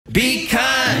Be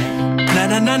kind. Na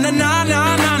na na na na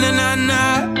na na na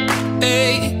na.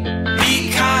 Hey.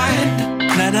 Be kind.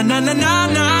 Na na na na na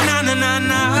na na na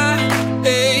na.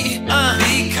 Hey.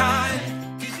 Be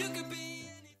kind. 'Cause you could be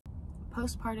any...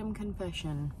 Postpartum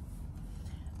confession.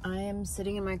 I am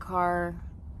sitting in my car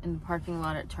in the parking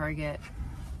lot at Target.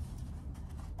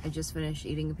 I just finished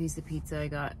eating a piece of pizza I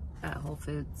got at Whole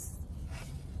Foods.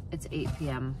 It's 8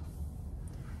 p.m.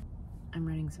 I'm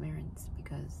running some errands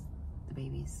because the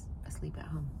baby's asleep at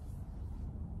home.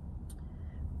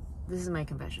 This is my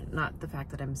confession, not the fact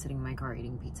that I'm sitting in my car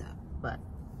eating pizza, but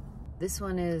this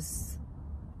one is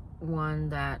one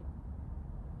that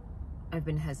I've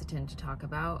been hesitant to talk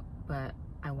about, but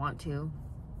I want to.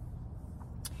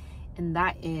 And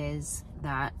that is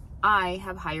that I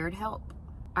have hired help.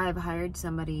 I've hired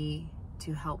somebody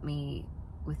to help me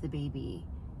with the baby.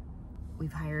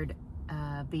 We've hired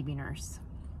a baby nurse.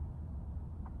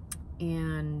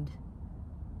 And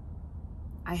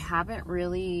I haven't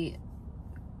really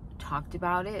talked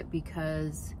about it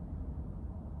because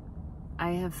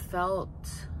I have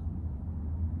felt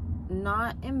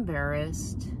not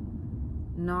embarrassed,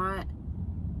 not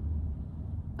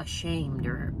ashamed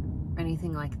or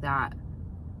anything like that.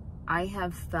 I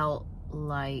have felt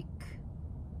like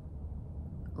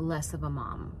less of a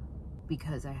mom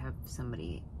because I have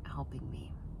somebody helping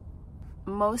me.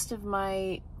 Most of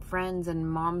my friends and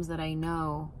moms that I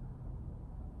know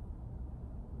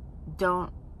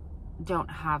don't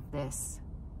have this,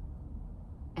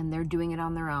 and they're doing it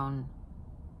on their own,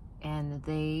 and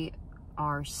they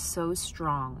are so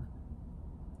strong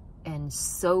and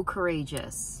so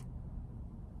courageous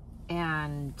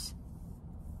and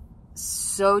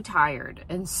so tired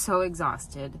and so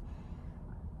exhausted.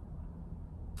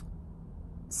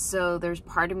 So there's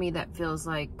part of me that feels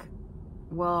like,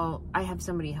 well, I have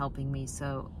somebody helping me,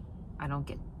 so I don't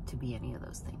get to be any of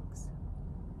those things.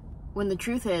 When the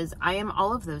truth is, I am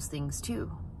all of those things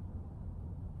too.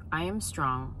 I am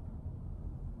strong,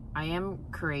 I am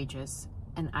courageous,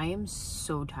 and I am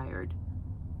so tired.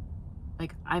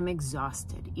 Like, I'm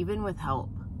exhausted. Even with help,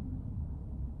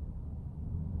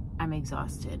 I'm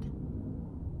exhausted.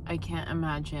 I can't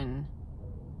imagine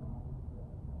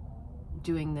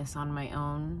doing this on my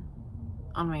own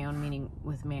meaning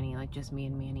with Manny, like just me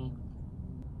and Manny.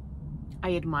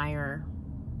 I admire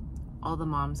all the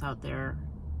moms out there,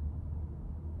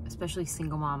 especially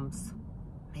single moms,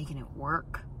 making it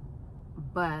work.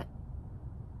 But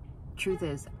truth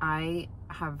is, I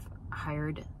have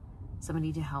hired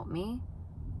somebody to help me,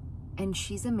 and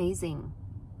she's amazing.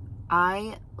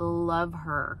 I love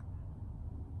her.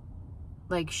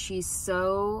 Like, she's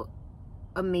so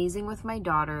amazing with my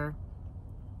daughter.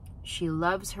 She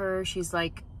loves her. She's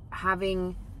like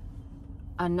having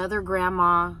another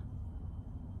grandma,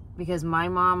 because my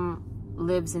mom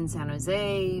lives in San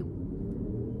Jose.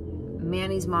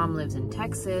 Manny's mom lives in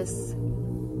Texas,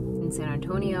 in San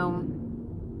Antonio.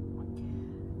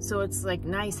 So it's like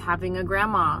nice having a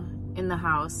grandma in the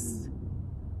house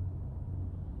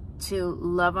to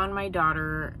love on my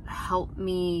daughter, help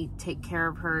me take care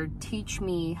of her, teach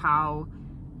me how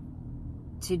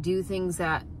to do things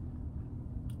that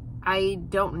I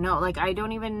don't know. Like, I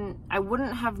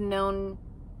wouldn't have known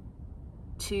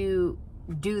to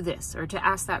do this or to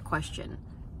ask that question.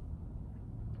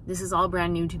 This is all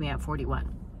brand new to me at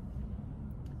 41.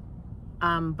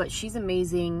 But she's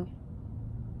amazing.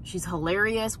 She's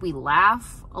hilarious. We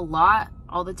laugh a lot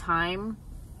all the time.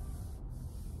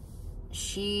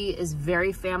 She is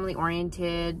very family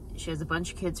oriented. She has a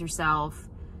bunch of kids herself.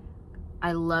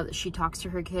 I love that she talks to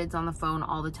her kids on the phone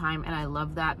all the time, and I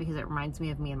love that because it reminds me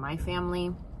of me and my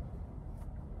family.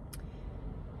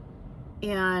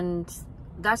 And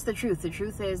that's the truth. The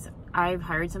truth is, I've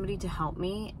hired somebody to help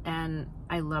me, and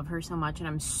I love her so much, and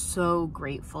I'm so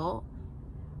grateful.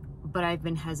 But I've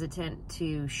been hesitant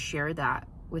to share that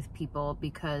with people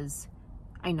because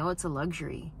I know it's a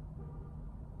luxury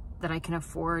that I can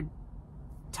afford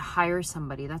to hire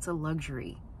somebody. That's a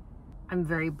luxury. I'm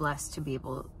very blessed to be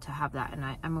able to have that, and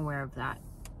I'm aware of that.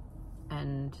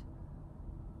 And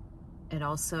it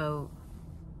also,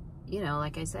 you know,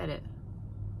 like I said,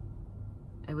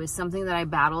 it was something that I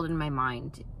battled in my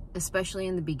mind, especially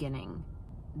in the beginning,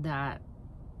 that,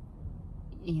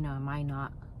 you know, I'm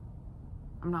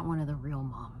not one of the real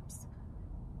moms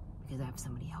because I have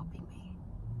somebody helping me.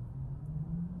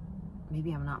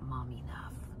 Maybe I'm not mom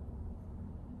enough.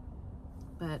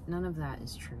 But none of that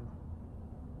is true.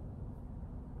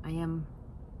 I am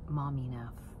mom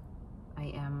enough.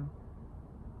 I am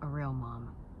a real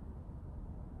mom.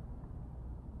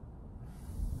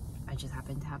 I just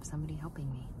happen to have somebody helping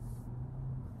me.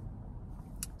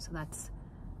 So that's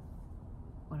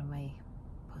one of my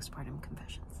Postpartum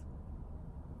Confessions.